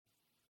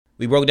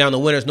We broke down the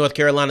winners, North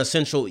Carolina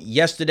Central,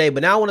 yesterday,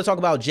 but now I want to talk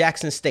about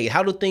Jackson State.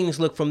 How do things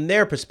look from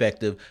their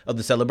perspective of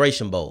the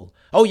Celebration Bowl?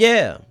 Oh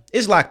yeah,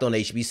 it's Locked on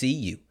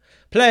HBCU.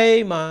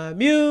 Play my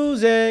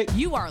music.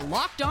 You are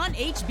Locked on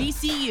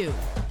HBCU,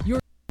 your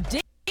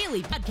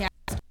daily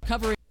podcast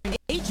covering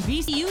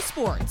HBCU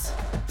sports.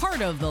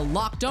 Part of the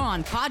Locked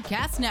on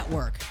Podcast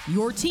Network,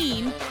 your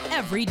team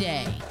every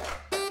day.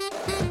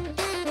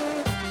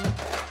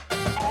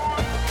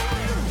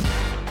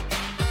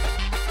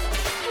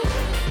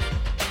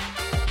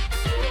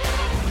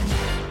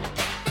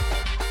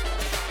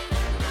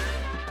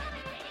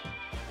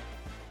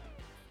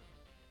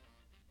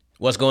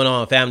 What's going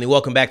on, family?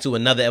 Welcome back to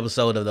another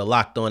episode of the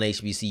Locked on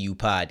HBCU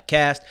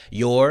podcast,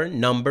 your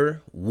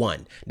number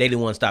one daily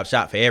one-stop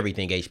shop for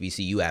everything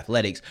HBCU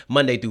athletics,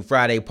 Monday through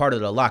Friday, part of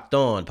the Locked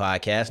on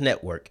Podcast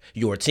Network,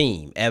 your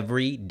team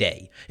every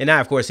day. And I,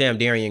 of course, am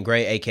Deion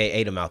Gray,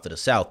 a.k.a. the Mouth of the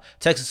South,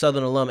 Texas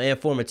Southern alum and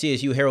former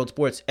TSU Herald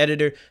Sports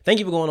editor. Thank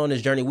you for going on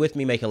this journey with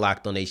me, making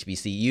Locked on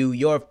HBCU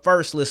your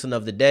first listen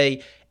of the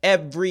day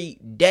every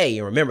day.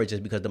 And remember,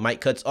 just because the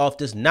mic cuts off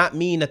does not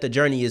mean that the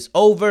journey is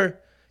over.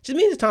 Just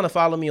means it's time to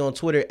follow me on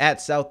Twitter at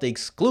South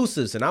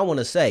Exclusives. And I want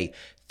to say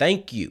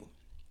thank you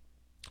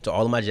to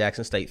all of my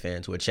Jackson State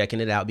fans who are checking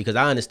it out, because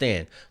I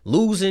understand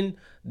losing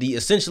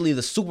essentially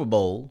the Super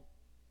Bowl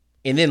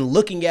and then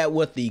looking at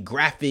what the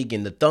graphic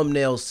and the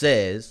thumbnail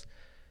says,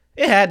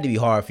 it had to be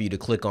hard for you to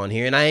click on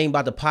here. And I ain't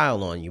about to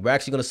pile on you. We're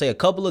actually going to say a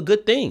couple of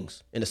good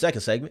things in the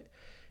second segment.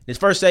 This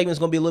first segment is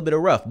going to be a little bit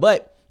of rough,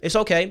 but it's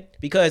okay,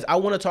 because I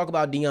want to talk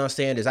about Deion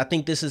Sanders. I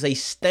think this is a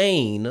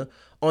stain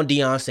on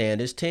Deion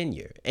Sanders'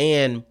 tenure.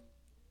 And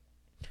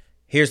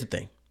here's the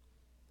thing.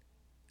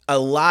 A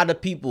lot of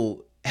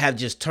people have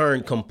just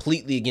turned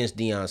completely against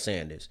Deion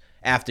Sanders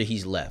after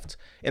he's left.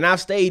 And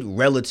I've stayed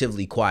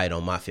relatively quiet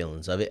on my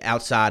feelings of it.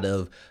 Outside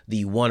of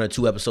the one or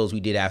two episodes we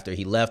did after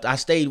he left, I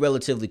stayed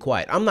relatively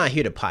quiet. I'm not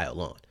here to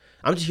pile on.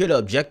 I'm just here to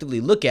objectively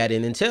look at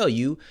it and tell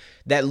you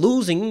that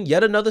losing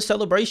yet another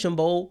Celebration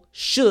Bowl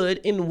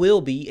should and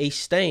will be a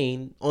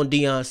stain on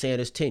Deion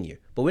Sanders' tenure.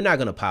 But we're not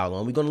going to pile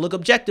on. We're going to look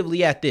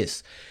objectively at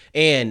this.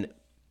 And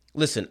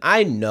listen,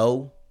 I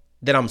know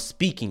that I'm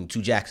speaking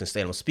to Jackson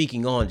State. I'm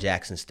speaking on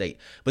Jackson State.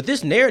 But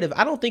this narrative,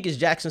 I don't think is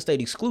Jackson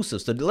State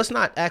exclusive. So let's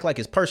not act like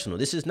it's personal.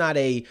 This is not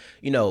I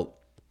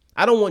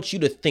don't want you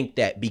to think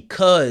that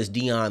because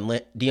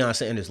Deion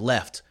Sanders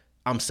left,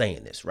 I'm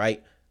saying this,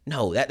 right?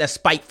 No, that's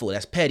spiteful.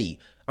 That's petty.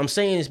 I'm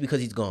saying this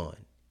because he's gone,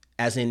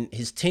 as in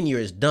his tenure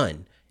is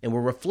done, and we're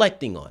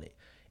reflecting on it.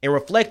 And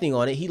reflecting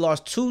on it, he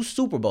lost 2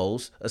 Super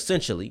Bowls,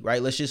 essentially, right?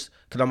 Because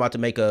I'm about to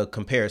make a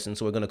comparison,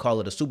 so we're going to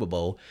call it a Super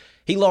Bowl.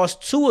 He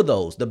lost 2 of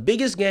those. The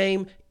biggest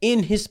game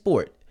in his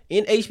sport,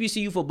 in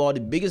HBCU football,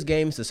 the biggest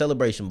game is the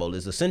Celebration Bowl.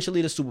 It's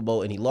essentially the Super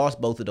Bowl, and he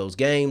lost both of those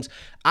games.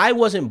 I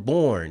wasn't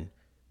born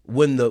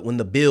when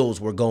the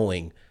Bills were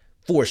going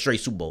 4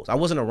 straight Super Bowls. I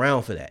wasn't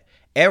around for that.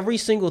 Every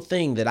single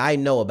thing that I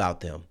know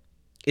about them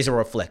is a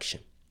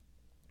reflection.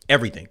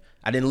 Everything.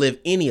 I didn't live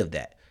any of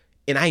that.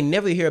 And I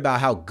never hear about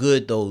how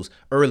good those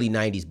early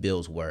 90s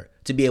Bills were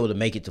to be able to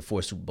make it to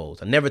 4 Super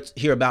Bowls. I never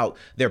hear about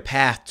their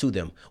path to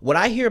them. What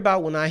I hear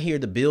about when I hear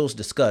the Bills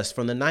discussed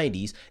from the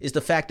 90s is the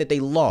fact that they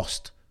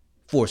lost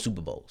 4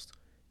 Super Bowls.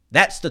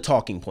 That's the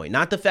talking point,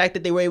 not the fact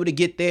that they were able to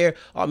get there.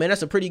 Oh man,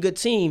 that's a pretty good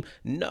team.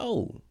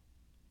 No.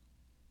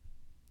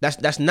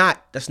 That's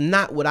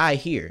not what I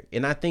hear.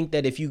 And I think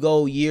that if you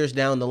go years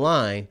down the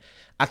line,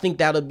 I think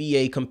that'll be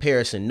a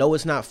comparison. No,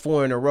 it's not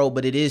 4 in a row,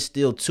 but it is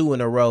still 2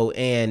 in a row.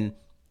 And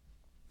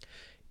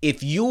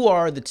if you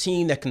are the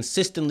team that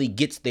consistently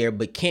gets there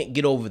but can't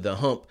get over the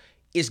hump,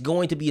 it's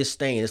going to be a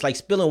stain. It's like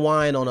spilling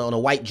wine on a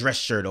white dress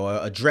shirt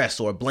or a dress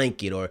or a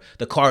blanket or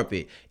the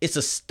carpet. It's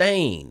a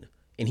stain,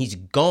 and he's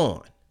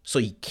gone, so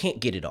you can't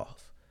get it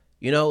off.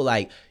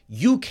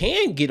 You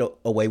can get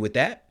away with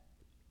that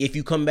if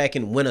you come back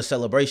and win a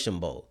Celebration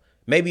Bowl.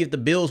 Maybe if the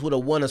Bills would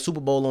have won a Super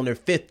Bowl on their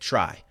 5th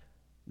try,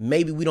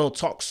 maybe we don't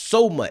talk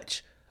so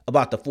much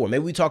about the 4.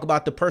 Maybe we talk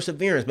about the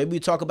perseverance. Maybe we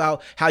talk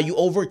about how you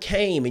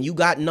overcame and you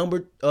got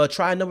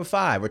try number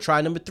 5 or try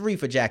number 3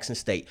 for Jackson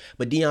State.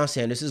 But Deion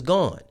Sanders is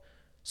gone.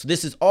 So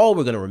this is all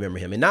we're going to remember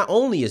him. And not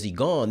only is he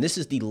gone, this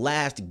is the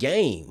last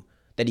game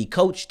that he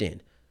coached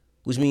in,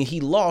 which means he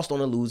lost on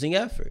a losing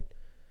effort.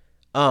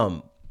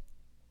 For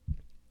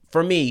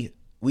me,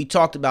 we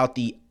talked about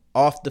the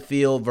off the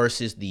field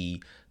versus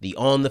the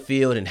on the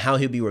field and how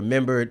he'll be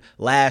remembered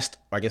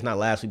not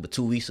last week, but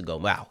 2 weeks ago.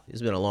 Wow,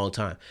 it's been a long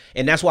time.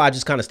 And that's why I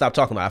just kind of stopped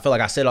talking about it. I feel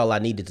like I said all I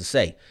needed to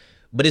say.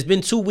 But it's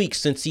been 2 weeks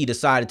since he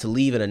decided to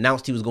leave and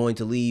announced he was going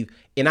to leave.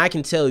 And I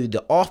can tell you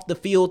the off the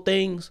field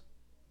things,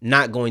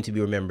 not going to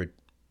be remembered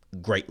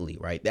greatly,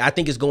 right? I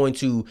think it's going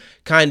to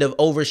kind of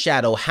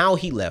overshadow how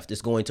he left.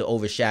 It's going to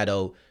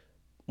overshadow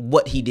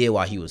what he did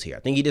while he was here. I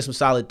think he did some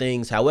solid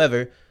things.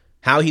 However,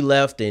 how he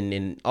left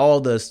and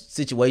all the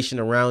situation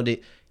around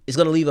it is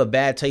going to leave a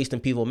bad taste in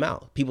people's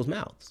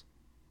mouths.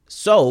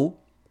 So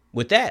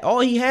with that, all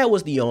he had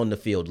was the on the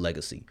field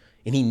legacy.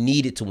 and he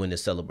needed to win the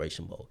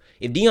Celebration Bowl.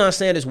 If Deion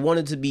Sanders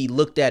wanted to be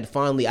looked at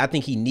fondly, I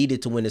think he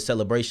needed to win the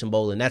Celebration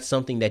Bowl, and that's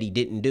something that he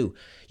didn't do.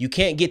 You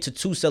can't get to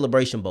 2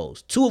 Celebration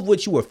Bowls, 2 of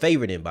which you were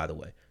favored in, by the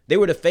way. They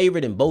were the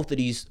favorite in both of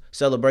these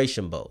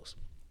Celebration Bowls.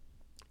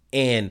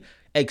 And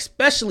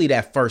especially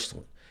that first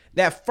one.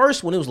 That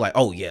first one, it was like,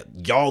 oh yeah,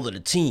 y'all are the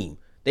team.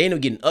 They ended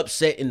up getting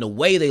upset, and the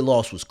way they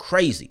lost was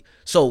crazy.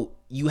 So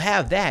you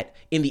have that,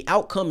 and the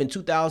outcome in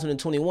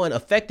 2021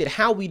 affected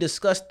how we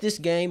discussed this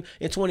game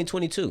in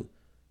 2022.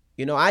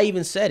 You know, I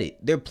even said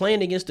it. They're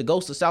playing against the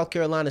Ghosts of South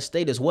Carolina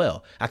State as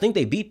well. I think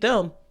they beat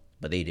them,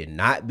 but they did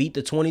not beat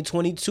the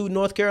 2022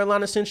 North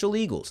Carolina Central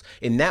Eagles.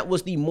 And that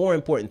was the more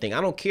important thing.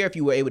 I don't care if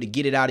you were able to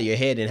get it out of your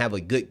head and have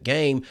a good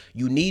game.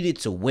 You needed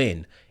to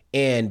win.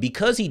 And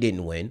because he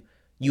didn't win,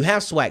 you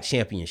have SWAC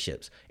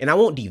championships. And I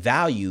won't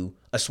devalue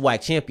a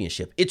SWAC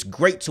championship. It's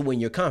great to win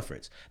your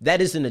conference.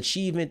 That is an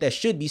achievement that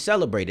should be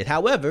celebrated.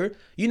 However,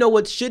 you know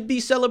what should be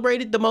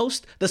celebrated the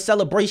most? The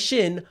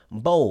Celebration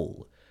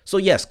Bowl. So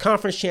yes,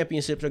 conference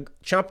championships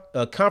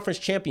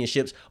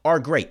are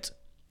great.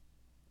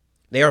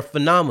 They are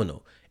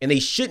phenomenal, and they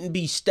shouldn't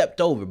be stepped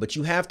over. But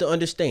you have to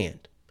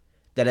understand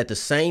that at the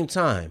same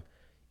time,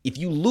 if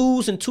you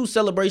lose in 2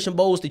 Celebration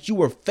Bowls that you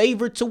were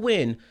favored to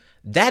win,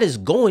 that is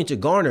going to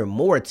garner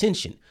more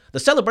attention. The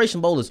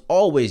Celebration Bowl is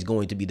always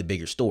going to be the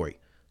bigger story.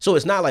 So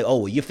it's not like, oh,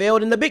 well, you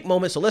failed in the big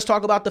moment, so let's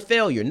talk about the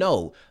failure.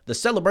 No, the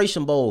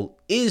Celebration Bowl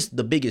is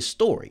the biggest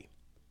story.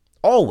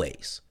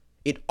 Always.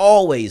 It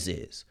always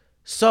is.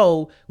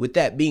 So with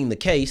that being the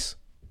case,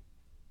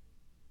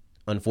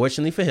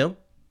 unfortunately for him,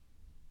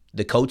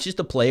 the coaches,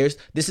 the players,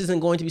 this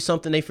isn't going to be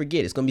something they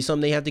forget. It's going to be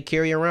something they have to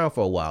carry around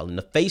for a while. And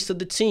the face of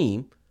the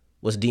team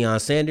was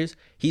Deion Sanders.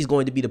 He's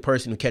going to be the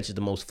person who catches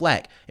the most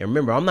flack. And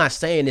remember, I'm not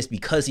saying this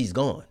because he's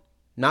gone.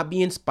 Not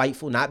being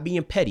spiteful, not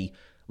being petty,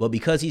 but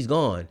because he's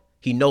gone,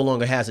 he no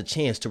longer has a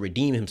chance to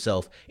redeem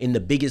himself in the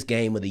biggest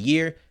game of the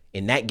year.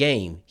 In that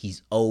game,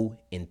 he's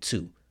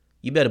 0-2.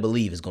 You better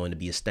believe it's going to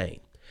be a stain.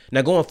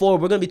 Now, going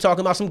forward, we're going to be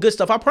talking about some good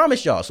stuff. I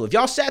promise y'all. So if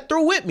y'all sat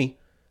through with me,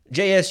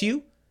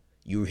 JSU,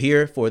 you're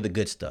here for the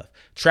good stuff.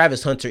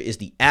 Travis Hunter is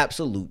the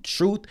absolute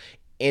truth.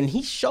 And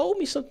he showed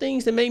me some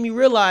things that made me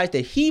realize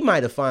that he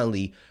might have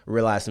finally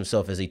realized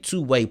himself as a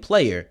two-way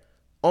player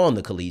on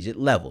the collegiate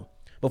level.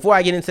 Before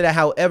I get into that,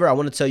 however, I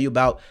want to tell you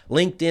about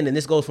LinkedIn, and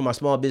this goes for my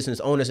small business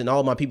owners and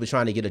all my people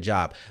trying to get a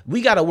job.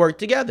 We got to work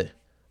together.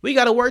 We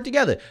got to work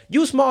together.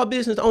 You small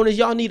business owners,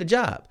 y'all need a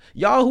job.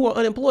 Y'all who are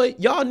unemployed,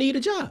 y'all need a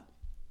job.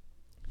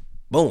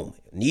 Boom.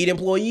 Need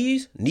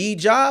employees, need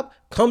job,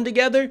 come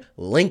together,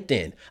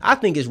 LinkedIn. I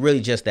think it's really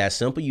just that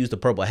simple. Use the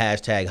purple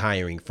hashtag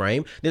hiring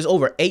frame. There's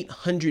over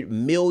 800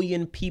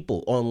 million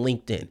people on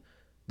LinkedIn.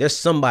 There's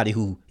somebody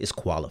who is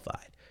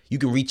qualified. You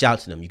can reach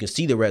out to them. You can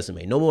see the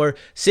resume. No more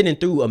sitting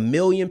through a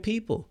million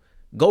people.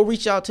 Go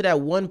reach out to that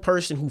one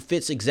person who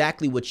fits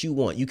exactly what you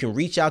want. You can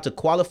reach out to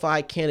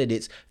qualified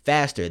candidates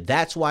faster.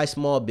 That's why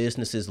small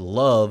businesses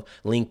love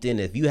LinkedIn.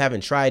 If you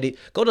haven't tried it,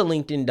 go to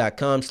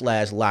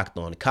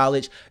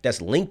linkedin.com/lockedoncollege. That's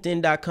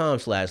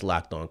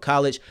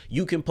linkedin.com/lockedoncollege.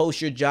 You can post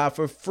your job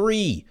for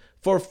free,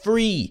 free,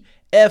 free,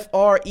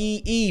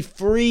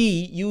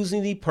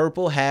 using the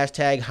purple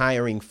hashtag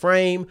hiring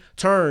frame.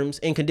 Terms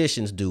and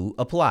conditions do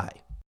apply.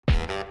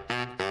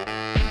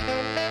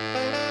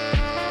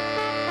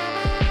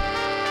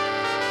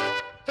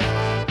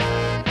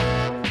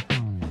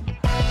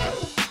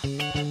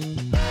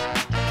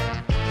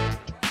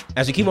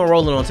 As we keep on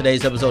rolling on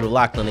today's episode of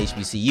Locked on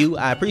HBCU,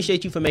 I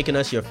appreciate you for making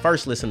us your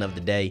first listen of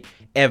the day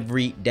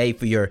every day.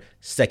 For your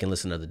second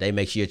listen of the day,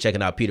 make sure you're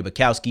checking out Peter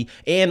Bukowski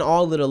and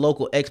all of the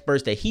local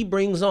experts that he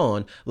brings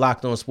on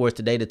Locked on Sports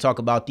Today to talk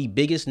about the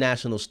biggest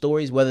national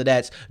stories, whether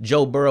that's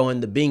Joe Burrow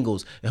and the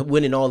Bengals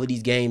winning all of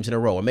these games in a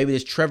row, or maybe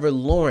it's Trevor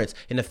Lawrence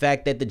and the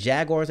fact that the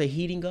Jaguars are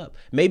heating up.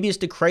 Maybe it's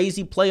the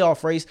crazy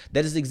playoff race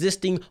that is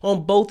existing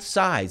on both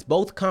sides,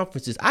 both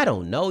conferences. I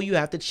don't know. You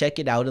have to check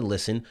it out and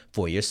listen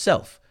for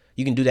yourself.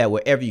 You can do that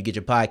wherever you get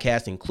your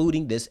podcast,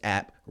 including this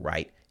app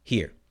right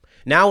here.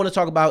 Now I want to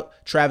talk about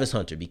Travis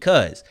Hunter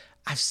because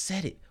I've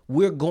said it.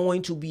 We're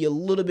going to be a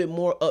little bit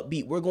more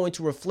upbeat. We're going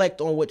to reflect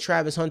on what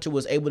Travis Hunter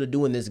was able to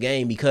do in this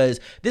game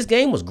because this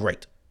game was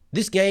great.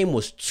 This game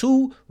was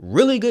 2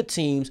 really good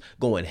teams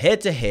going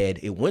head to head.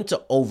 It went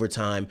to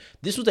overtime.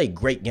 This was a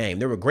great game.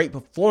 There were great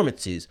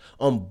performances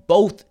on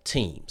both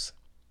teams.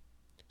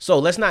 So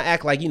let's not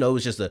act like, it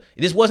was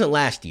this wasn't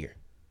last year.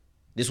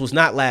 This was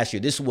not last year.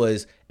 This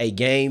was a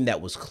game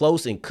that was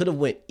close and could have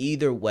went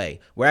either way.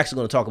 We're actually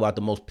going to talk about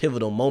the most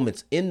pivotal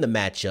moments in the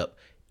matchup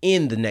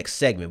in the next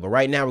segment. But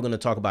right now we're going to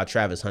talk about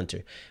Travis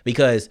Hunter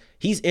because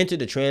he's entered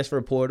the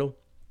transfer portal.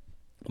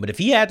 But if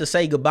he had to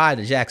say goodbye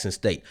to Jackson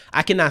State,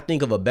 I cannot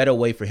think of a better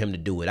way for him to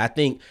do it. I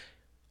think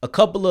a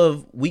couple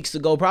of weeks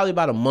ago, probably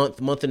about a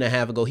month and a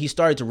half ago, he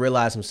started to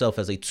realize himself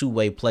as a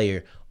two-way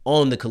player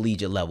on the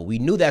collegiate level. We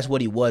knew that's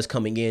what he was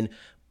coming in,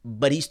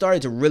 but he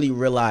started to really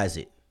realize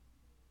it.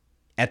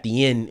 At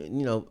the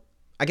end,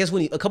 I guess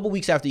a couple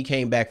weeks after he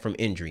came back from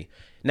injury.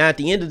 Now, at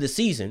the end of the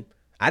season,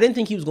 I didn't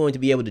think he was going to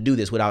be able to do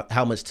this without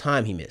how much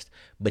time he missed.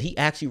 But he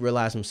actually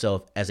realized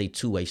himself as a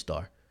two-way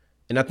star.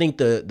 And I think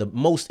the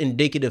most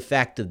indicative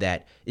fact of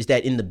that is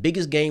that in the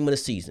biggest game of the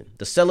season,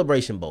 the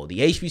Celebration Bowl,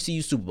 the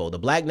HBCU Super Bowl, the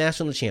Black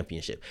National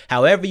Championship,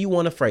 however you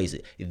want to phrase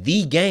it,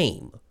 the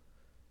game,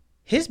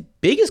 his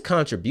biggest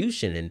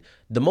contribution and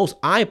the most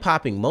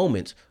eye-popping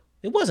moments,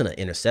 it wasn't an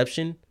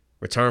interception,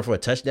 return for a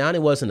touchdown.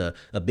 It wasn't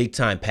a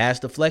big-time pass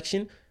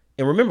deflection.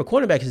 And remember,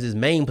 cornerback is his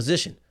main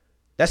position.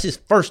 That's his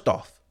first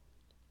off.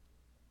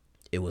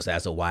 It was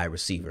as a wide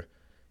receiver.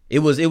 It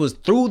was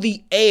through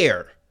the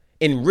air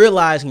and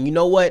realizing, you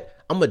know what?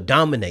 I'm going to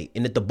dominate,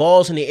 and that the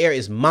ball's in the air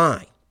is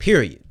mine,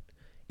 period.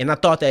 And I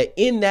thought that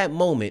in that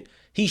moment,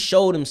 he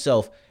showed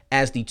himself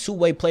as the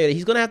two-way player that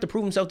he's going to have to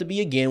prove himself to be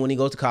again when he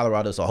goes to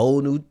Colorado. It's a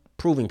whole new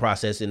proving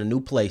process in a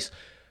new place.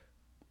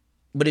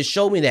 But it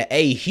showed me that,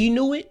 A, he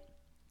knew it,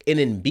 and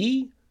then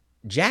B,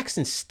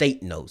 Jackson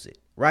State knows it,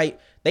 right?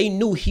 They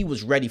knew he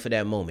was ready for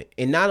that moment.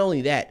 And not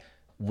only that,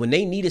 when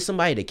they needed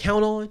somebody to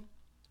count on,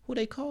 who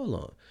they call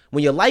on?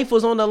 When your life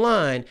was on the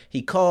line,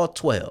 he called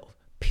 12,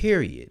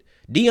 period.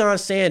 Deion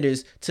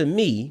Sanders, to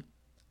me,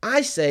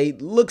 I say,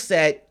 looks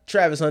at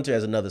Travis Hunter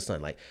as another son.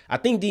 Like, I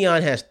think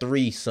Deion has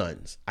 3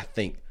 sons, I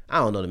think. I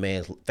don't know the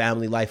man's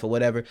family life or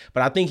whatever,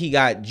 but I think he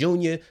got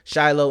Junior,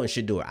 Shiloh, and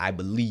Shador, I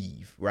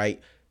believe, right?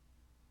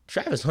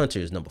 Travis Hunter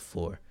is number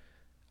 4.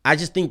 I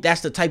just think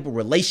that's the type of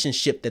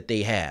relationship that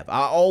they have.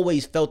 I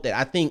always felt that.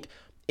 I think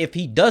if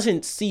he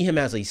doesn't see him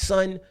as a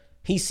son,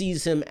 he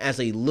sees him as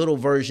a little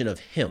version of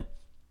him.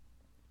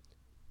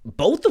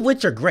 Both of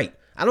which are great.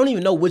 I don't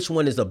even know which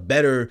one is a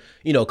better,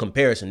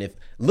 comparison. If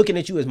looking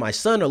at you as my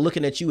son or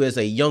looking at you as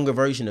a younger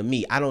version of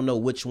me, I don't know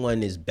which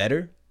one is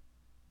better,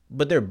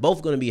 but they're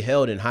both going to be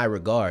held in high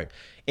regard.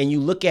 And you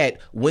look at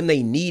when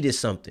they needed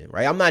something,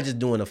 right? I'm not just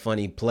doing a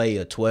funny play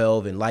of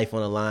 12 and life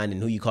on the line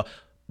and who you call,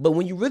 but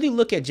when you really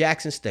look at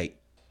Jackson State,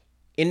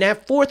 in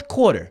that fourth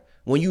quarter,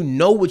 when you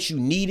know what you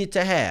needed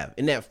to have,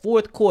 in that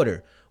fourth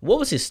quarter, what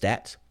was his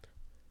stats?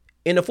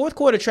 In the fourth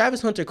quarter,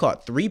 Travis Hunter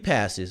caught 3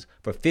 passes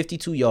for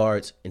 52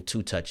 yards and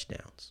 2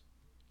 touchdowns.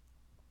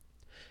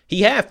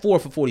 He had 4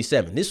 for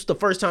 47. This was the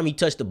first time he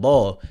touched the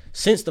ball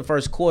since the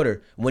first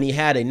quarter when he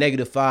had a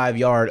negative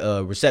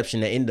 5-yard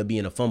reception that ended up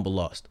being a fumble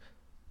lost.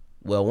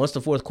 Well, once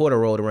the fourth quarter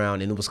rolled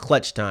around and it was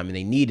clutch time and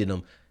they needed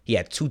him, he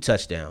had 2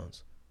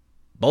 touchdowns,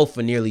 both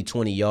for nearly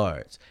 20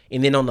 yards.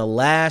 And then on the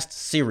last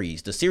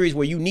series, the series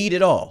where you need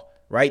it all,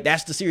 right?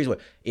 That's the series where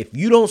if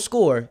you don't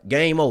score,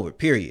 game over,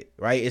 period,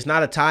 right? It's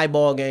not a tie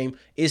ball game.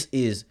 It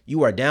is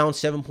you are down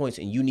 7 points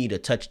and you need a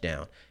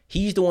touchdown.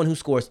 He's the one who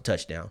scores the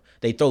touchdown.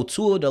 They throw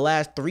 2 of the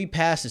last 3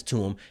 passes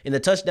to him. And the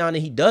touchdown that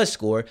he does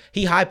score,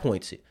 he high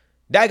points it.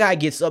 That guy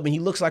gets up and he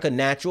looks like a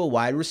natural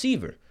wide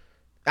receiver.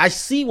 I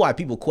see why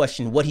people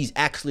question what he's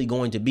actually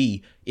going to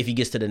be if he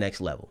gets to the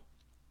next level.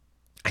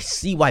 I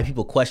see why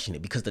people question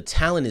it because the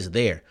talent is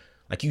there.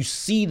 Like you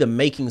see the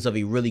makings of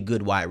a really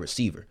good wide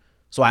receiver.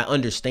 So I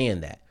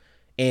understand that.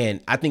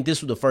 And I think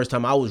this was the first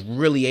time I was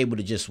really able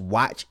to just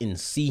watch and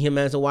see him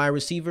as a wide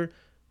receiver.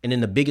 And in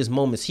the biggest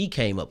moments, he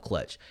came up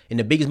clutch. In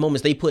the biggest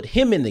moments, they put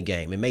him in the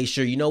game and made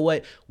sure, you know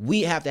what,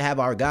 we have to have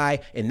our guy.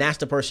 And that's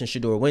the person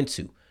Shador went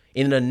to.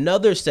 In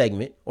another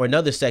segment or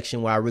another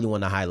section where I really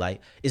want to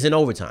highlight is in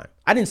overtime.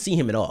 I didn't see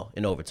him at all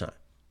in overtime,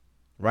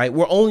 right?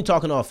 We're only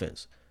talking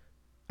offense.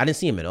 I didn't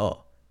see him at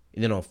all.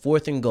 And then on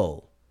 4th and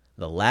goal,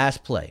 the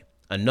last play,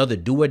 another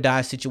do or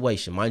die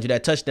situation. Mind you,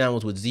 that touchdown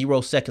was with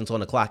 0 seconds on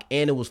the clock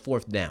and it was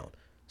 4th down.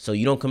 So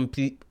you don't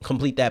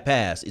complete that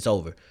pass, it's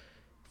over.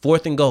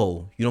 4th and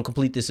goal, you don't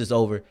complete this, it's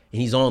over.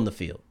 And he's on the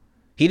field.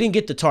 He didn't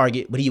get the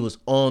target, but he was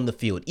on the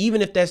field.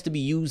 Even if that's to be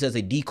used as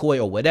a decoy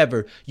or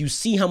whatever, you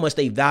see how much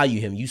they value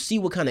him. You see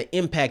what kind of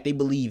impact they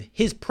believe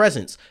his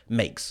presence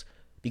makes.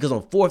 Because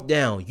on 4th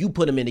down, you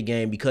put him in the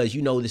game because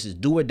you know this is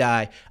do or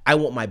die. I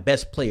want my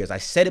best players. I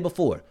said it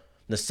before.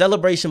 The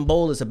Celebration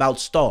Bowl is about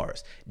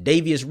stars.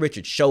 Davius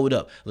Richards showed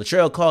up.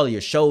 Latrell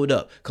Collier showed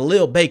up.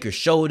 Khalil Baker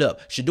showed up.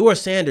 Shador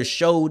Sanders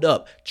showed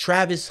up.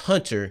 Travis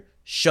Hunter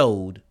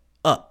showed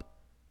up.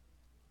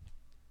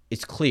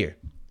 It's clear.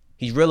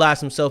 He's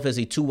realized himself as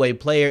a two-way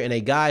player and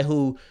a guy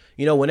who,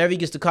 whenever he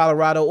gets to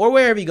Colorado or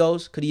wherever he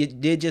goes, because he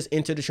did just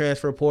enter the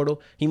transfer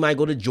portal, he might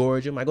go to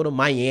Georgia, might go to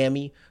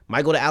Miami,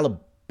 might go to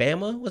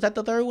Alabama. Was that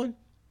the third one?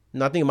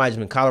 No, I think it might have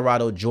been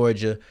Colorado,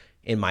 Georgia,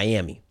 and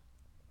Miami.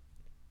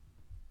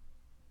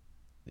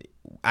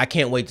 I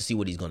can't wait to see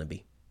what he's going to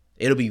be.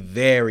 It'll be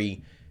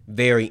very,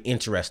 very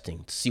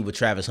interesting to see what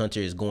Travis Hunter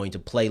is going to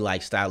play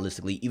like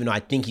stylistically, even though I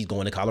think he's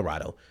going to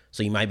Colorado,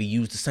 so he might be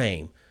used the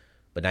same.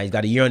 But now he's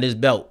got a year on his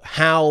belt.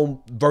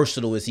 How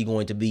versatile is he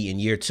going to be in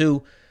year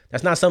 2?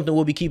 That's not something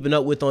we'll be keeping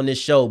up with on this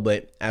show,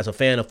 but as a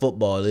fan of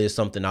football, it is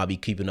something I'll be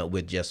keeping up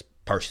with just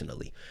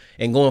personally.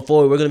 And going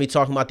forward, we're going to be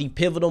talking about the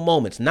pivotal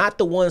moments, not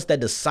the ones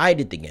that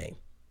decided the game.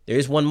 There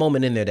is one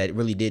moment in there that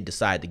really did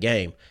decide the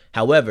game.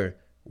 However,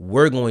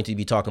 we're going to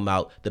be talking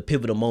about the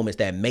pivotal moments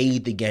that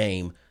made the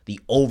game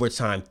the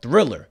overtime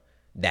thriller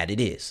that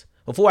it is.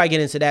 Before I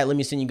get into that, let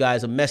me send you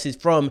guys a message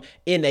from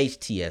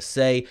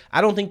NHTSA.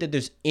 I don't think that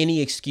there's any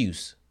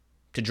excuse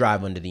to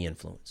drive under the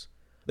influence.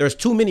 There's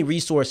too many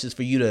resources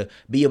for you to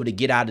be able to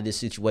get out of this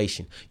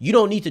situation. You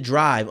don't need to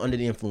drive under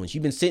the influence.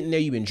 You've been sitting there,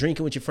 you've been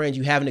drinking with your friends,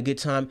 you having a good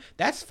time.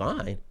 That's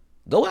fine.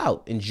 Go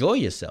out, enjoy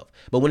yourself.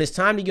 But when it's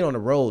time to get on the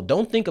road,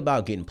 don't think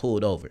about getting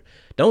pulled over.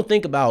 Don't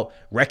think about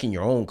wrecking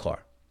your own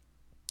car.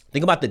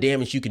 Think about the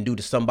damage you can do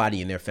to somebody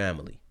in their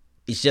family.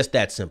 It's just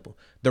that simple.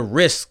 The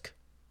risk,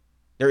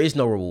 there is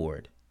no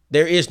reward.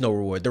 There is no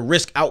reward. The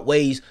risk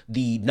outweighs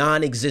the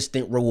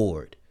non-existent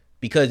reward.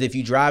 Because if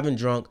you're driving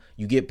drunk,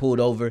 you get pulled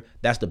over,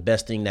 that's the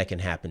best thing that can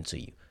happen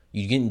to you.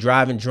 You're getting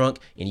driving drunk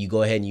and you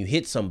go ahead and you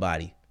hit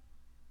somebody.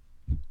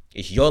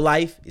 It's your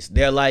life, it's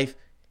their life,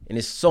 and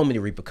there's so many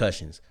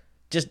repercussions.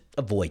 Just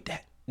avoid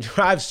that.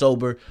 Drive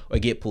sober or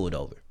get pulled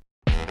over.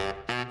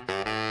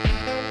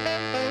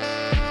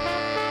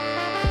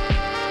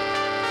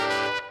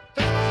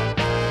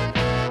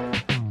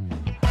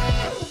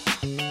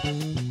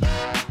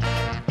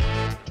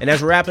 And as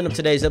we're wrapping up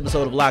today's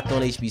episode of Locked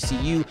On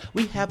HBCU,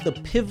 we have the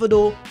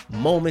pivotal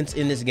moments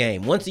in this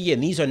game. Once again,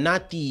 these are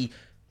not the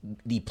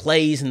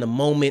plays and the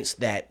moments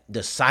that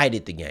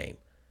decided the game.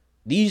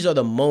 These are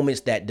the moments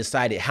that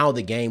decided how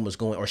the game was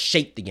going or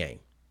shaped the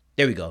game.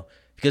 There we go.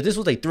 Because this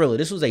was a thriller.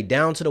 This was a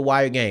down to the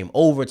wire game,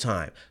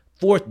 overtime,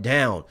 fourth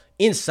down,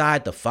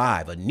 inside the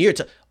 5, a near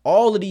to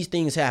all of these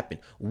things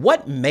happened.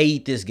 What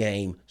made this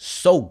game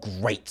so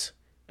great?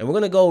 And we're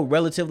going to go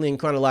relatively in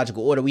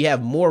chronological order. We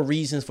have more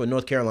reasons for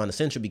North Carolina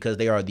Central because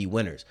they are the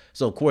winners.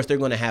 So, of course, they're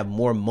going to have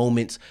more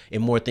moments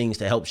and more things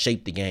to help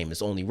shape the game.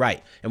 It's only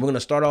right. And we're going to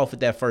start off with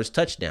that first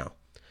touchdown.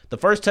 The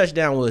first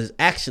touchdown was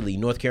actually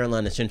North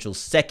Carolina Central's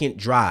second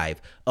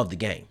drive of the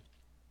game.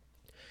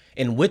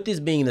 And with this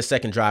being the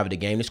second drive of the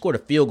game, they scored a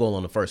field goal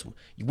on the first one.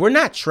 We're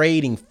not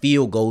trading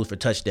field goals for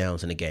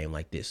touchdowns in a game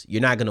like this.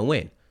 You're not going to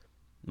win.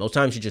 Most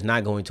times you're just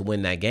not going to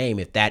win that game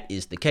if that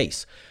is the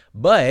case.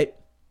 But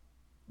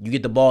you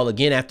get the ball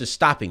again after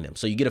stopping them.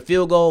 So you get a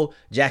field goal.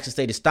 Jackson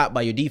State is stopped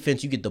by your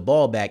defense. You get the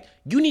ball back.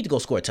 You need to go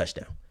score a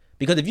touchdown.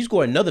 Because if you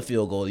score another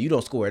field goal, you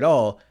don't score at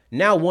all.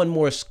 Now one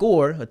more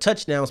score, a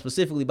touchdown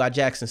specifically by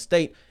Jackson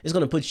State, is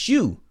going to put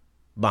you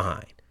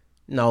behind.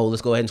 No,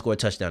 let's go ahead and score a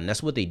touchdown. And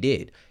that's what they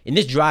did. And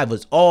this drive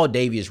was all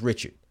Davius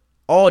Richard.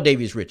 All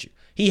Davius Richard.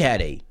 He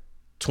had a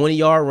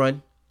 20-yard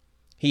run.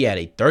 He had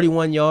a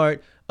 31-yard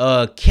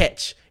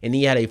catch. And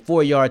he had a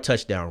 4-yard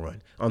touchdown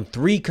run. On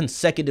 3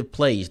 consecutive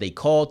plays, they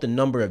called the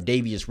number of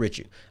Davius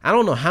Richard. I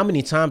don't know how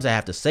many times I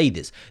have to say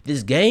this.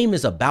 This game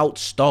is about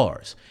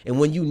stars. And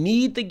when you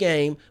need the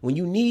game, when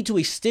you need to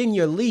extend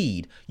your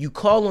lead, you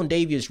call on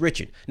Davius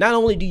Richard. Not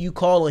only do you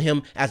call on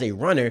him as a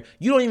runner,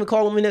 you don't even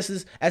call him in as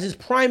his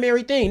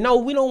primary thing. No,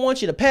 we don't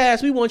want you to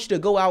pass. We want you to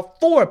go out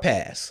for a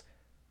pass.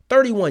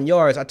 31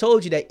 yards. I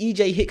told you that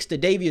E.J. Hicks to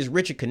Davius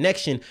Richard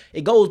connection,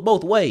 it goes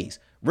both ways.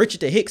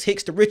 Richard to Hicks,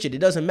 Hicks to Richard. It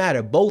doesn't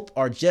matter. Both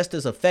are just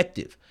as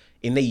effective.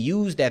 And they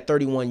used that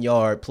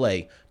 31-yard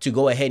play to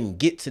go ahead and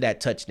get to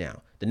that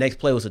touchdown. The next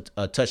play was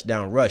a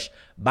touchdown rush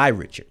by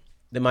Richard.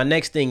 Then my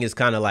next thing is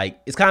kind of like,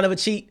 it's kind of a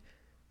cheat.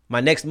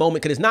 My next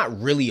moment, because it's not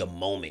really a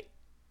moment.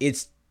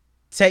 It's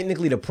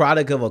technically the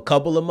product of a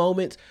couple of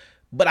moments,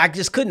 but I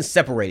just couldn't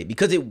separate it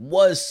because it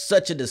was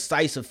such a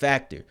decisive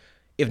factor.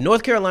 If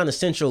North Carolina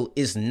Central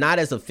is not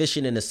as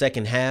efficient in the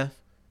second half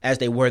as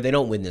they were, they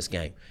don't win this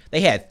game.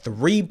 They had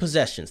 3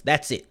 possessions.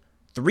 That's it.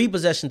 3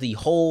 possessions the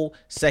whole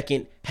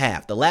second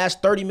half. The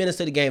last 30 minutes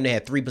of the game, they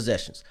had 3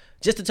 possessions.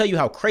 Just to tell you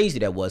how crazy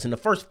that was, in the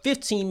first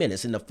 15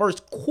 minutes, in the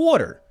first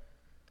quarter,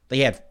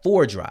 they had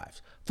 4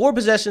 drives. 4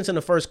 possessions in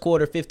the first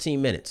quarter,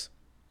 15 minutes.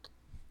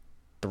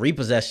 3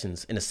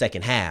 possessions in the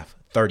second half,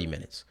 30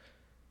 minutes.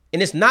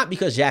 And it's not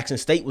because Jackson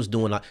State was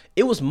doing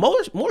it was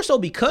more so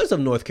because of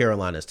North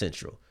Carolina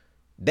Central.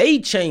 They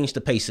changed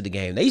the pace of the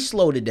game. They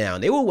slowed it down.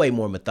 They were way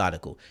more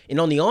methodical. And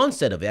on the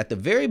onset of it, at the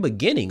very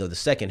beginning of the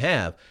second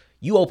half,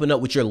 you open up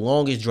with your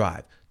longest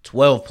drive,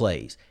 12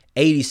 plays,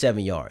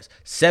 87 yards,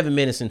 7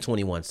 minutes and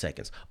 21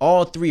 seconds.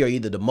 All 3 are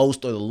either the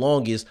most or the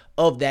longest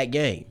of that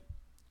game.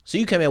 So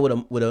you came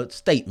out with a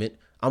statement,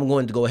 I'm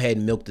going to go ahead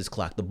and milk this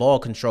clock. The ball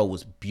control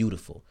was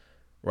beautiful,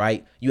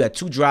 right? You had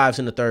 2 drives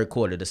in the third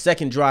quarter. The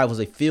second drive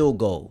was a field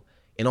goal.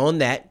 And on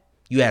that,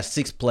 you had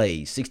 6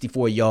 plays,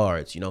 64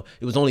 yards. It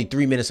was only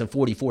 3 minutes and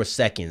 44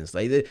 seconds.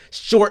 Like the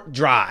short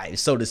drive,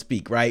 so to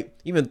speak, right?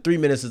 Even 3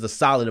 minutes is a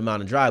solid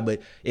amount of drive,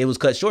 but it was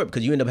cut short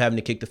because you end up having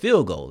to kick the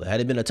field goal. Had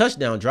it been a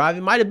touchdown drive,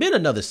 it might have been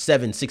another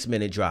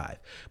 6-minute drive.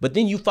 But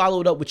then you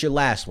followed up with your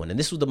last one, and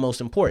this was the most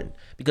important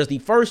because the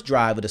first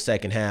drive of the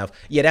second half,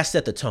 that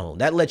set the tone.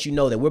 That lets you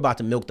know that we're about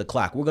to milk the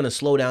clock. We're going to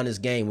slow down this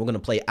game. We're going to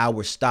play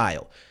our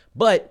style.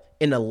 But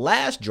in the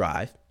last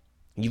drive,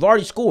 you've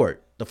already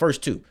scored the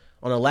first 2.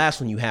 On the last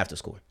one, you have to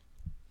score.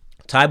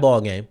 Tie ball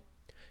game.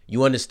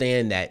 You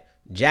understand that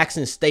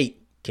Jackson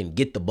State can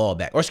get the ball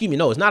back. Or excuse me,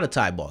 no, it's not a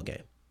tie ball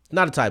game. It's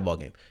not a tie ball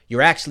game.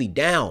 You're actually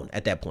down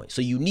at that point.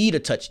 So you need a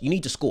touch. You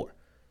need to score.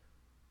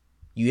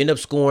 You end up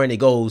scoring. It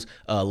goes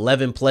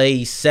 11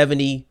 plays,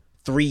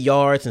 73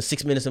 yards, and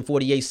 6 minutes and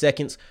 48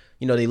 seconds.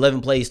 The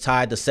 11 plays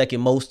tied the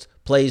second most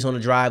plays on the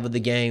drive of the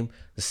game.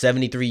 The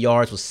 73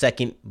 yards was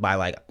second by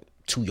like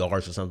 2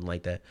 yards or something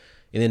like that.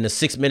 And then the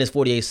 6 minutes,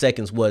 48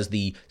 seconds was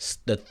the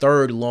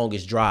third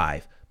longest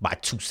drive by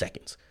 2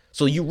 seconds.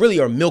 So you really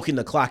are milking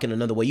the clock in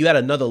another way. You had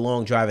another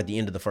long drive at the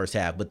end of the first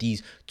half, but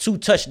these 2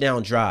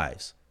 touchdown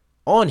drives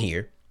on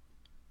here,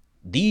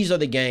 these are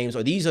the games,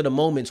 or these are the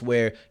moments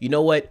where, you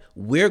know what,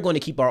 we're going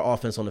to keep our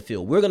offense on the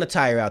field. We're going to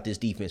tire out this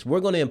defense. We're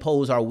going to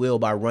impose our will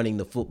by running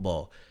the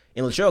football.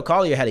 And Latrell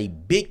Collier had a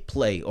big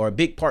play, or a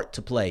big part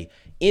to play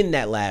in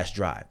that last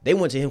drive. They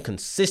went to him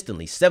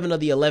consistently. 7 of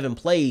the 11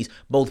 plays,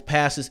 both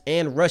passes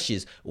and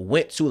rushes,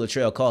 went to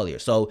Latrell Collier.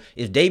 So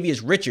if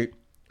Davius Richard,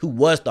 who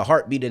was the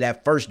heartbeat of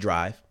that first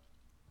drive,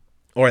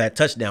 or that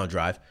touchdown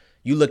drive,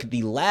 you look at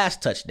the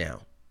last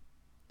touchdown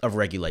of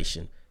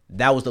regulation,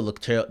 that was the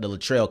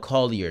Latrell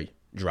Collier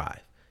drive.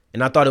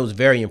 And I thought it was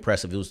very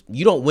impressive.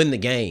 You don't win the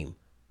game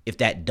if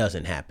that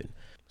doesn't happen.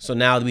 So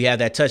now we have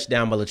that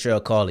touchdown by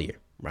Latrell Collier,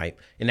 right?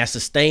 And that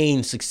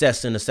sustained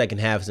success in the second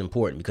half is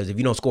important, because if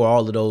you don't score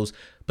all of those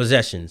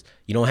possessions,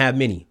 you don't have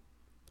many.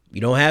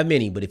 You don't have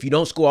many, but if you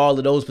don't score all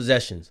of those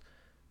possessions,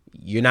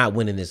 you're not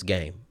winning this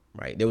game,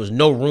 right? There was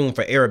no room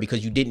for error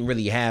because you didn't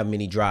really have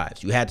many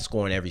drives. You had to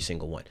score on every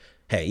single one.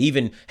 Hey,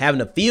 even having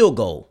a field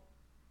goal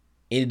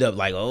ended up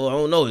like, oh, I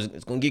don't know,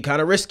 it's going to get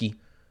kind of risky.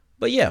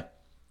 But yeah,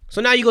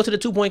 so now you go to the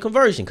 2-point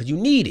conversion because you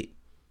need it.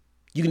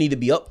 You can either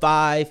be up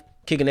 5,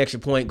 kick an extra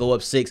point, go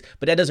up 6,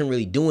 but that doesn't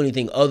really do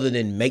anything other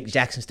than make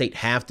Jackson State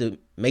have to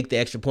make the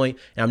extra point.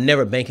 And I'm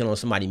never banking on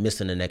somebody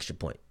missing an extra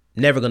point.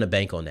 Never going to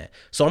bank on that.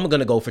 So I'm going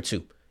to go for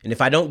 2. And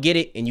if I don't get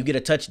it and you get a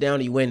touchdown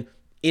and you win,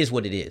 is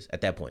what it is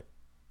at that point.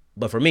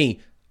 But for me,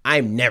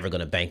 I'm never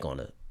going to bank on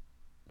a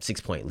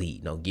 6-point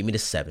lead. No, give me the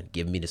 7.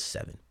 Give me the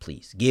 7,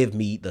 please. Give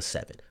me the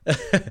 7.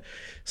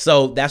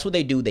 So that's what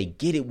they do. They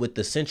get it with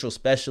the central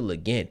special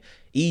again.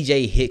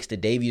 E.J. Hicks to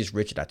Davius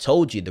Richard. I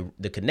told you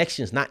the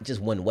connection is not just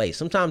one way.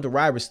 Sometimes the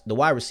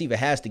wide receiver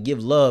has to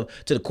give love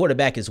to the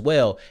quarterback as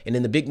well. And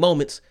in the big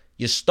moments,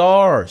 your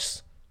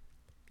stars.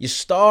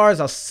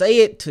 I'll say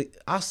it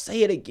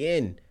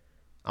again.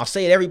 I'll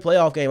say it every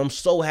playoff game. I'm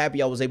so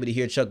happy I was able to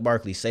hear Chuck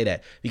Barkley say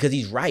that, because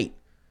he's right.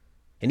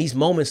 And these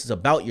moments is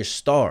about your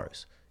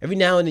stars. Every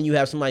now and then you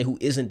have somebody who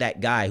isn't that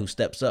guy who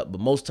steps up,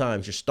 but most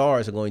times your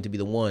stars are going to be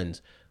the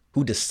ones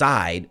who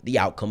decide the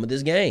outcome of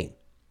this game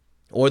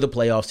or the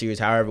playoff series,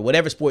 however,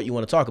 whatever sport you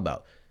want to talk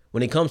about.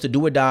 When it comes to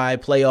do or die,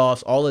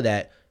 playoffs, all of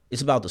that,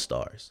 it's about the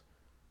stars.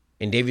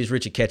 And Davius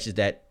Richard catches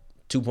that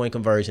 2-point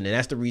conversion, and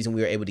that's the reason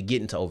we were able to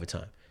get into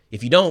overtime.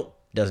 If you don't,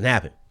 it doesn't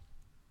happen.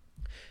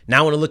 Now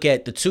I want to look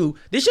at the 2.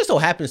 This just so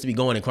happens to be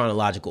going in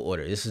chronological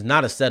order. This is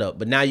not a setup,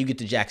 but now you get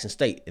to Jackson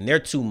State, and their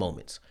 2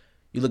 moments.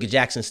 You look at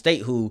Jackson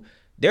State, who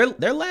their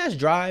last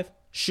drive,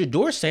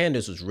 Shedeur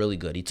Sanders was really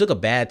good. He took a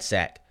bad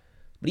sack,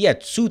 but he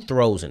had 2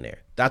 throws in there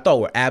that I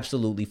thought were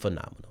absolutely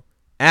phenomenal.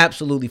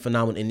 Absolutely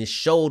phenomenal, and it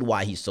showed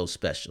why he's so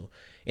special.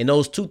 And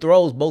those 2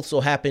 throws both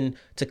so happen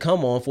to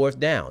come on 4th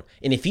down.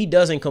 And if he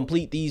doesn't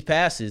complete these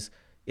passes,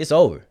 it's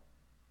over.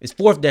 It's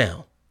 4th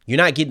down. You're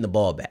not getting the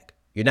ball back.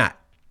 You're not.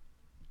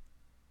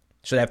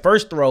 So that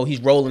first throw,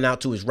 he's rolling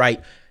out to his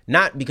right,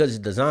 not because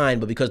it's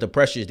designed, but because the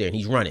pressure is there and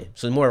he's running.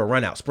 So it's more of a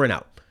run out, sprint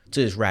out to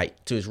his right.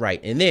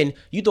 And then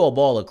you throw a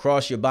ball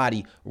across your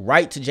body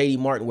right to J.D.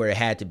 Martin where it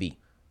had to be.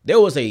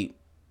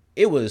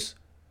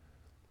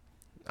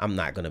 I'm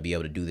not going to be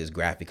able to do this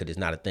graphic because it's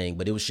not a thing,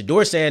 but it was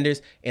Shedeur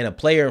Sanders and a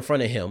player in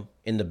front of him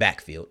in the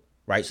backfield,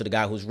 right? So the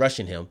guy who's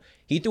rushing him,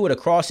 he threw it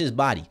across his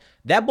body.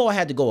 That ball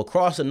had to go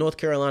across the North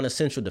Carolina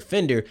Central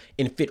defender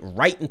and fit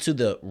right into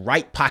the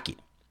right pocket.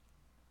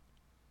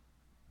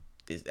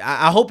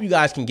 I hope you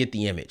guys can get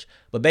the image.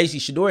 But basically,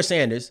 Shedeur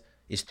Sanders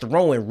is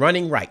throwing,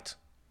 running right.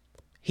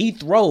 He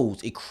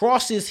throws, it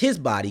crosses his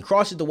body,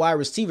 crosses the wide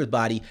receiver's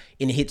body,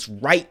 and hits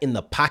right in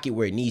the pocket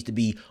where it needs to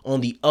be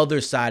on the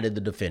other side of the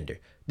defender.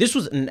 This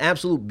was an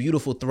absolute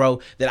beautiful throw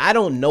that I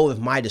don't know if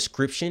my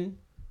description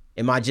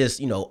and my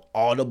just,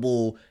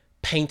 audible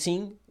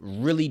painting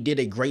really did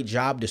a great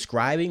job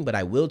describing, but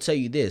I will tell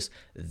you this,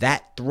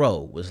 that throw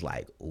was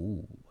like,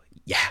 ooh,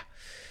 yeah,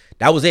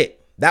 that was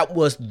it. That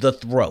was the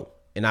throw.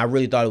 And I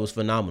really thought it was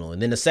phenomenal. And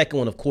then the second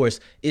one, of course,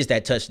 is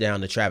that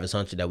touchdown to Travis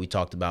Hunter that we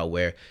talked about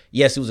where,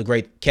 yes, it was a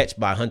great catch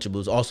by Hunter, but it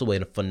was also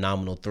a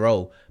phenomenal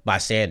throw by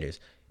Sanders.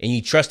 And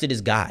you trusted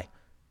his guy.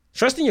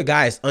 Trusting your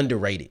guy is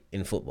underrated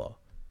in football,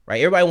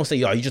 right? Everybody wants to say,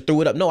 yo, you just threw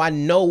it up. No, I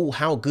know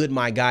how good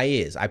my guy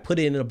is. I put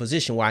it in a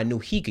position where I knew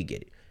he could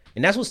get it.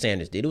 And that's what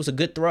Sanders did. It was a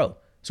good throw.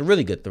 It's a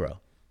really good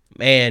throw.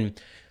 And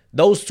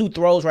those 2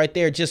 throws right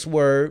there just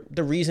were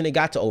the reason it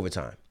got to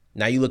overtime.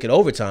 Now you look at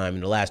overtime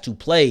in the last 2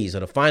 plays of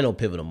the final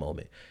pivotal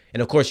moment.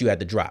 And, of course, you had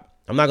the drop.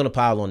 I'm not going to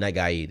pile on that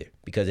guy either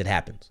because it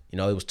happens. It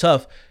was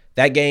tough.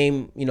 That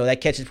game,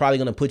 that catch is probably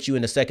going to put you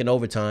in the second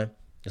overtime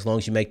as long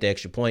as you make the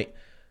extra point.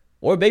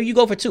 Or maybe you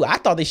go for 2. I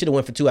thought they should have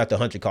went for 2 after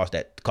Hunter caught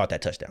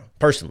that touchdown.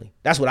 Personally,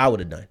 that's what I would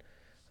have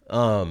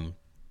done.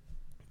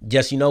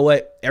 Just, you know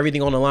what?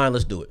 Everything on the line,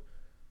 let's do it.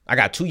 I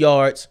got 2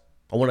 yards.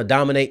 I want to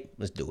dominate.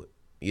 Let's do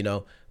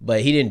it, But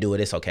he didn't do it.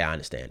 It's okay. I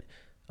understand it.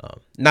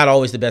 Not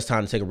always the best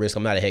time to take a risk.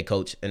 I'm not a head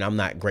coach, and I'm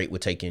not great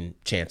with taking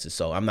chances.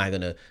 So I'm not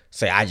going to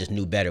say I just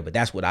knew better, but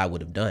that's what I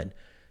would have done.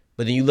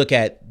 But then you look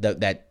at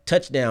that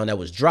touchdown that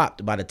was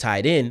dropped by the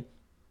tight end,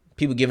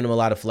 people giving him a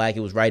lot of flack.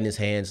 It was right in his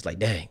hands. It's like,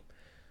 dang.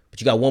 But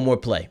you got one more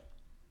play.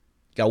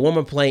 You got one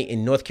more play,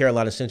 and North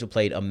Carolina Central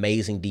played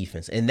amazing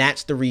defense. And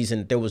that's the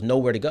reason there was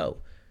nowhere to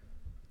go.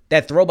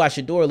 That throw by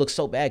Shedeur looked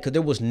so bad because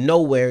there was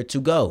nowhere to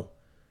go.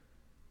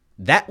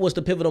 That was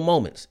the pivotal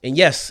moments. And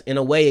yes, in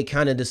a way, it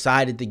kind of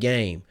decided the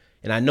game.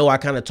 And I know I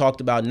kind of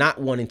talked about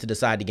not wanting to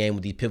decide the game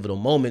with these pivotal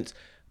moments,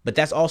 but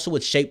that's also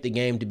what shaped the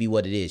game to be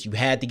what it is. You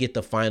had to get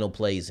the final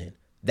plays in.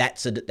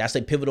 That's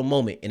a pivotal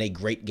moment in a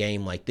great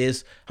game like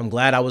this. I'm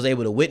glad I was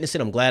able to witness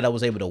it. I'm glad I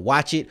was able to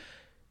watch it.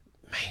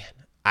 Man,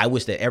 I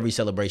wish that every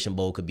Celebration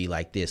Bowl could be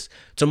like this.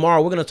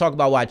 Tomorrow, we're going to talk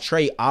about why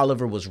Trey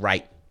Oliver was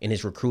right in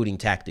his recruiting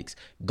tactics.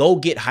 Go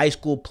get high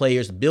school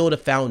players, build a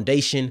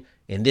foundation,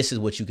 and this is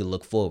what you can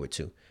look forward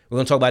to. We're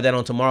going to talk about that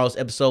on tomorrow's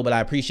episode, but I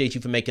appreciate you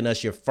for making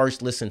us your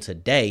first listen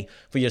today.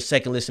 For your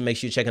second listen, make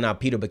sure you're checking out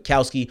Peter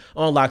Bukowski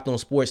on Locked On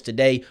Sports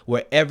today,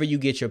 wherever you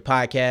get your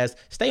podcast.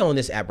 Stay on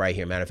this app right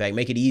here, matter of fact.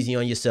 Make it easy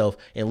on yourself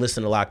and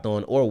listen to Locked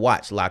On or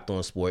watch Locked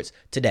On Sports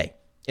today.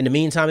 In the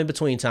meantime, in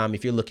between time,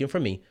 if you're looking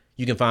for me,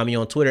 you can find me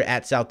on Twitter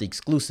at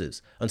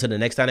SouthExclusives. Until the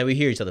next time that we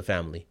hear each other,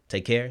 family,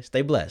 take care,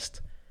 stay blessed.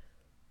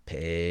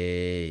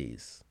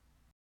 Peace.